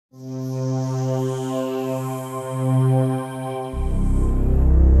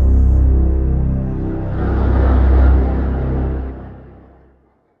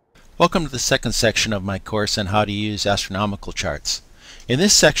Welcome to the second section of my course on how to use astronomical charts. In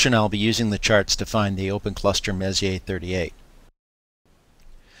this section I'll be using the charts to find the open cluster Messier 38.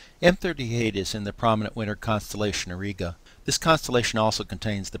 M38 is in the prominent winter constellation Auriga. This constellation also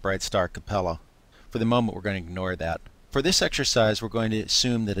contains the bright star Capella. For the moment we're going to ignore that. For this exercise we're going to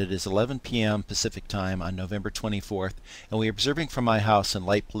assume that it is 11 p.m. Pacific time on November 24th and we are observing from my house in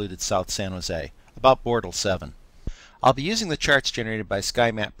light polluted South San Jose, about Bortle 7. I'll be using the charts generated by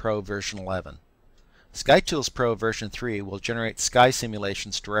SkyMap Pro version 11. SkyTools Pro version 3 will generate sky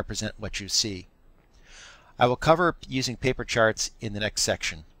simulations to represent what you see. I will cover using paper charts in the next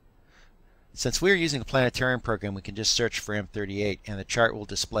section. Since we are using a planetarium program, we can just search for M38 and the chart will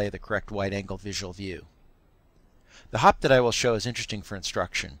display the correct wide-angle visual view. The hop that I will show is interesting for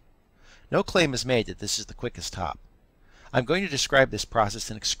instruction. No claim is made that this is the quickest hop. I'm going to describe this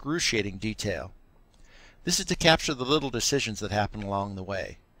process in excruciating detail. This is to capture the little decisions that happen along the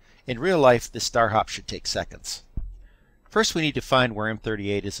way. In real life, this star hop should take seconds. First, we need to find where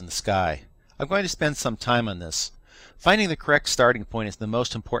M38 is in the sky. I'm going to spend some time on this. Finding the correct starting point is the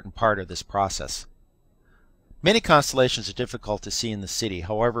most important part of this process. Many constellations are difficult to see in the city,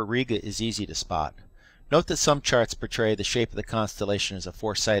 however Riga is easy to spot. Note that some charts portray the shape of the constellation as a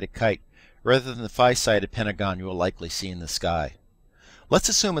four-sided kite, rather than the five-sided pentagon you will likely see in the sky. Let's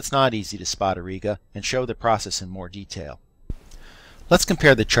assume it's not easy to spot Auriga and show the process in more detail. Let's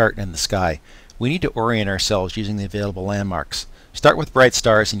compare the chart and the sky. We need to orient ourselves using the available landmarks. Start with bright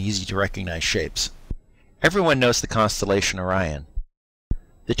stars and easy to recognize shapes. Everyone knows the constellation Orion.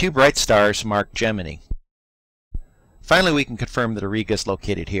 The two bright stars mark Gemini. Finally, we can confirm that Auriga is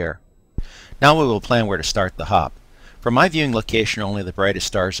located here. Now we will plan where to start the hop. From my viewing location, only the brightest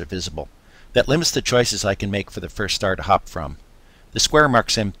stars are visible. That limits the choices I can make for the first star to hop from. The square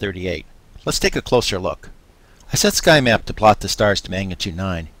marks M38. Let's take a closer look. I set SkyMap to plot the stars to magnitude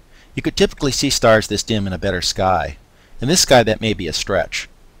 9. You could typically see stars this dim in a better sky. In this sky that may be a stretch.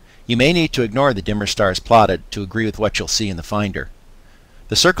 You may need to ignore the dimmer stars plotted to agree with what you'll see in the finder.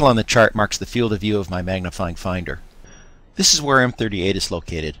 The circle on the chart marks the field of view of my magnifying finder. This is where M38 is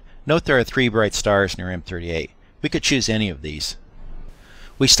located. Note there are 3 bright stars near M38. We could choose any of these.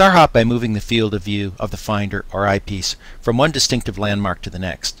 We star hop by moving the field of view of the finder or eyepiece from one distinctive landmark to the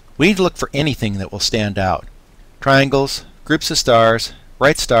next. We need to look for anything that will stand out. Triangles, groups of stars,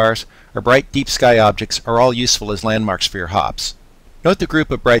 bright stars, or bright deep sky objects are all useful as landmarks for your hops. Note the group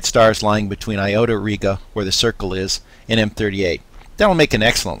of bright stars lying between Iota Auriga, where the circle is, and M38. That will make an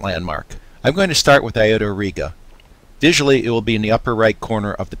excellent landmark. I'm going to start with Iota Auriga. Visually, it will be in the upper right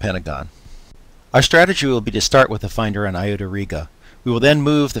corner of the pentagon. Our strategy will be to start with the finder on Iota Auriga. We will then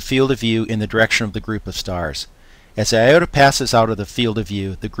move the field of view in the direction of the group of stars. As Iota passes out of the field of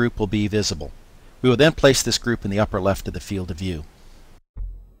view, the group will be visible. We will then place this group in the upper left of the field of view.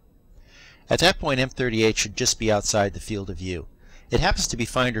 At that point, M38 should just be outside the field of view. It happens to be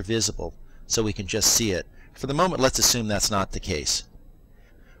finder visible, so we can just see it. For the moment, let's assume that's not the case.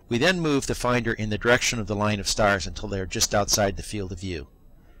 We then move the finder in the direction of the line of stars until they are just outside the field of view.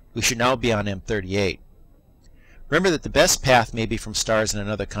 We should now be on M38. Remember that the best path may be from stars in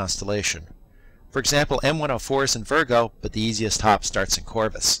another constellation. For example, M104 is in Virgo, but the easiest hop starts in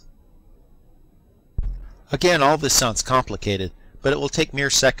Corvus. Again, all this sounds complicated, but it will take mere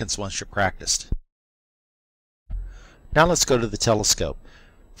seconds once you're practiced. Now let's go to the telescope.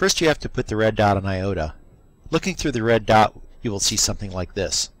 First you have to put the red dot on Iota. Looking through the red dot, you will see something like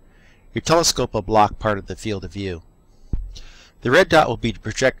this. Your telescope will block part of the field of view. The red dot will be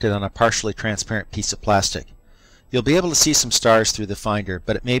projected on a partially transparent piece of plastic. You'll be able to see some stars through the finder,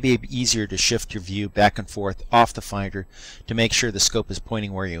 but it may be easier to shift your view back and forth off the finder to make sure the scope is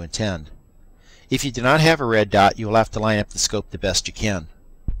pointing where you intend. If you do not have a red dot, you will have to line up the scope the best you can.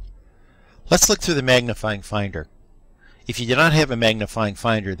 Let's look through the magnifying finder. If you do not have a magnifying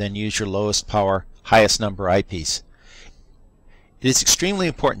finder, then use your lowest power, highest number eyepiece. It is extremely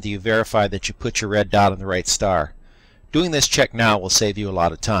important that you verify that you put your red dot on the right star. Doing this check now will save you a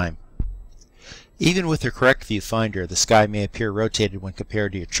lot of time. Even with your correct viewfinder, the sky may appear rotated when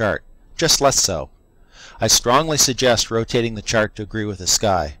compared to your chart, just less so. I strongly suggest rotating the chart to agree with the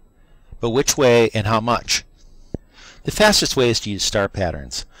sky. But which way and how much? The fastest way is to use star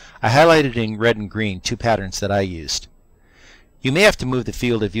patterns. I highlighted in red and green 2 patterns that I used. You may have to move the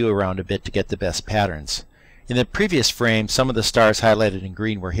field of view around a bit to get the best patterns. In the previous frame, some of the stars highlighted in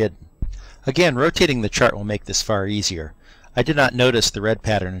green were hidden. Again, rotating the chart will make this far easier. I did not notice the red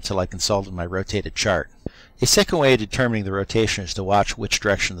pattern until I consulted my rotated chart. A second way of determining the rotation is to watch which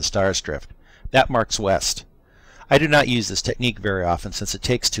direction the stars drift. That marks west. I do not use this technique very often since it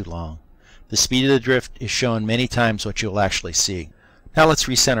takes too long. The speed of the drift is shown many times what you will actually see. Now let's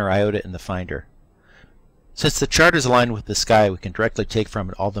recenter iota in the finder. Since the chart is aligned with the sky, we can directly take from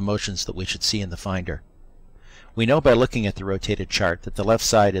it all the motions that we should see in the finder. We know by looking at the rotated chart that the left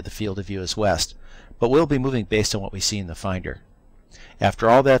side of the field of view is west, but we'll be moving based on what we see in the finder. After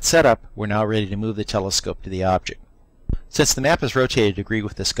all that setup, we're now ready to move the telescope to the object. Since the map is rotated to agree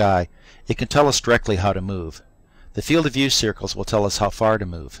with the sky, it can tell us directly how to move. The field of view circles will tell us how far to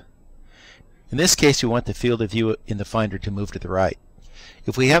move. In this case, we want the field of view in the finder to move to the right.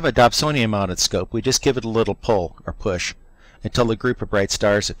 If we have a Dobsonian mounted scope, we just give it a little pull, or push, until a group of bright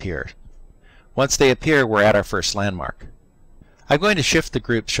stars appear. Once they appear, we're at our first landmark. I'm going to shift the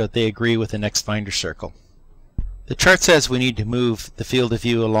groups so that they agree with the next finder circle. The chart says we need to move the field of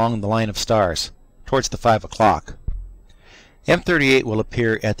view along the line of stars, towards the 5 o'clock. M38 will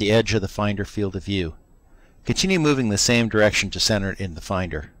appear at the edge of the finder field of view. Continue moving the same direction to center it in the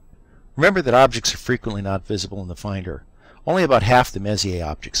finder. Remember that objects are frequently not visible in the finder. Only about half the Messier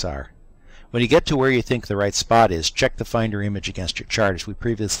objects are. When you get to where you think the right spot is, check the finder image against your chart as we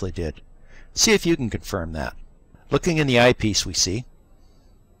previously did. See if you can confirm that. Looking in the eyepiece, we see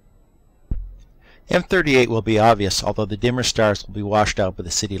M38 will be obvious, although the dimmer stars will be washed out by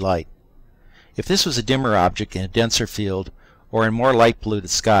the city light. If this was a dimmer object in a denser field or in more light polluted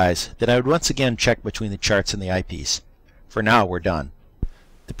skies, then I would once again check between the charts and the eyepiece. For now, we're done.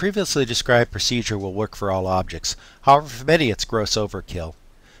 The previously described procedure will work for all objects. However, for many it's gross overkill.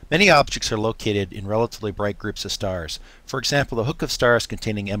 Many objects are located in relatively bright groups of stars. For example, the hook of stars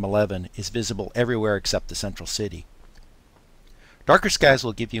containing M11 is visible everywhere except the central city. Darker skies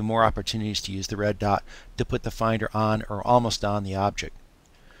will give you more opportunities to use the red dot to put the finder on or almost on the object.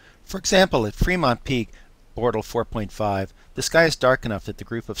 For example, at Fremont Peak, Bortle 4.5, the sky is dark enough that the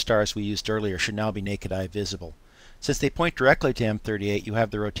group of stars we used earlier should now be naked eye visible. Since they point directly to M38, you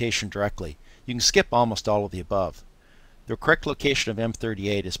have the rotation directly. You can skip almost all of the above. The correct location of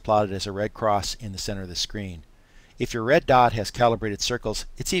M38 is plotted as a red cross in the center of the screen. If your red dot has calibrated circles,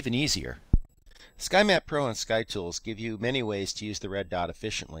 it's even easier. SkyMap Pro and SkyTools give you many ways to use the red dot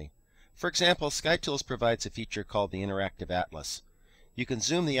efficiently. For example, SkyTools provides a feature called the Interactive Atlas. You can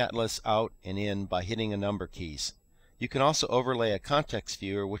zoom the atlas out and in by hitting a number keys. You can also overlay a context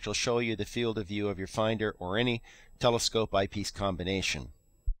viewer which will show you the field of view of your finder or any telescope eyepiece combination.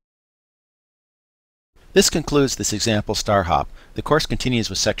 This concludes this example star hop. The course continues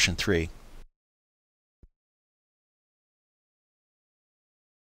with section 3.